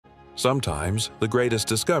Sometimes, the greatest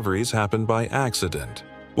discoveries happen by accident.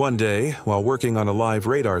 One day, while working on a live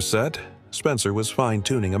radar set, Spencer was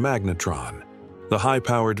fine-tuning a magnetron, the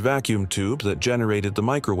high-powered vacuum tube that generated the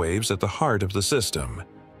microwaves at the heart of the system.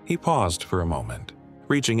 He paused for a moment,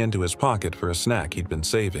 reaching into his pocket for a snack he'd been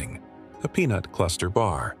saving, a peanut cluster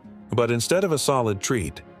bar. But instead of a solid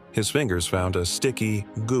treat, his fingers found a sticky,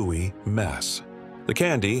 gooey mess. The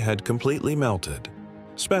candy had completely melted.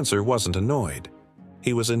 Spencer wasn't annoyed.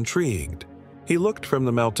 He was intrigued. He looked from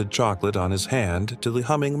the melted chocolate on his hand to the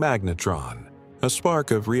humming magnetron, a spark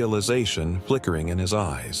of realization flickering in his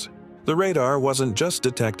eyes. The radar wasn't just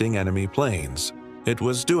detecting enemy planes. It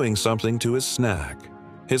was doing something to his snack.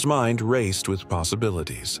 His mind raced with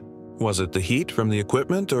possibilities. Was it the heat from the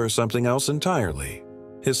equipment or something else entirely?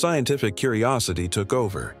 His scientific curiosity took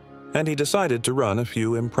over, and he decided to run a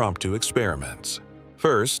few impromptu experiments.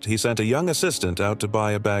 First, he sent a young assistant out to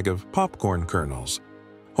buy a bag of popcorn kernels.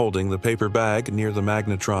 Holding the paper bag near the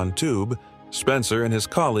magnetron tube, Spencer and his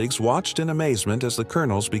colleagues watched in amazement as the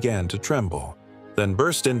kernels began to tremble, then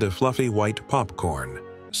burst into fluffy white popcorn,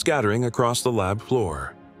 scattering across the lab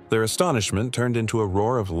floor. Their astonishment turned into a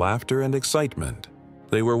roar of laughter and excitement.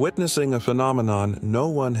 They were witnessing a phenomenon no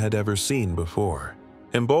one had ever seen before.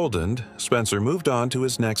 Emboldened, Spencer moved on to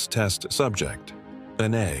his next test subject,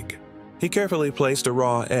 an egg. He carefully placed a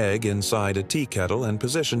raw egg inside a tea kettle and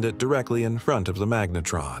positioned it directly in front of the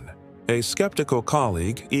magnetron. A skeptical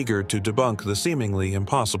colleague, eager to debunk the seemingly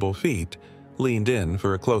impossible feat, leaned in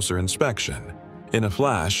for a closer inspection. In a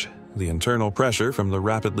flash, the internal pressure from the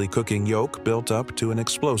rapidly cooking yolk built up to an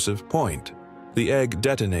explosive point. The egg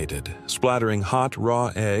detonated, splattering hot,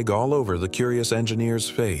 raw egg all over the curious engineer's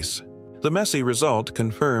face. The messy result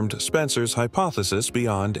confirmed Spencer's hypothesis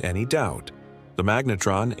beyond any doubt. The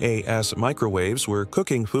magnetron AS microwaves were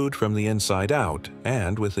cooking food from the inside out,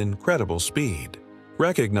 and with incredible speed.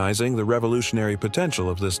 Recognizing the revolutionary potential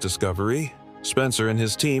of this discovery, Spencer and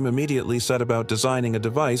his team immediately set about designing a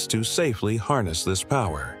device to safely harness this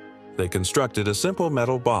power. They constructed a simple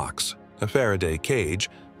metal box, a Faraday cage,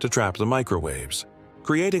 to trap the microwaves,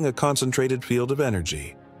 creating a concentrated field of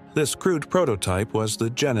energy. This crude prototype was the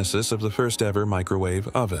genesis of the first-ever microwave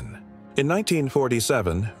oven. In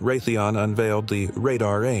 1947, Raytheon unveiled the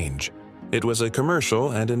Radar Range. It was a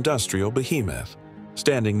commercial and industrial behemoth,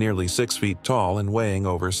 standing nearly 6 feet tall and weighing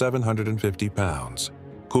over 750 pounds.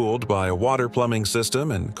 Cooled by a water plumbing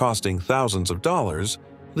system and costing thousands of dollars,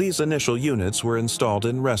 these initial units were installed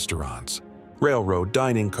in restaurants, railroad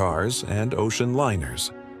dining cars, and ocean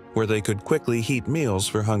liners, where they could quickly heat meals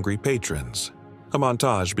for hungry patrons. A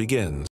montage begins.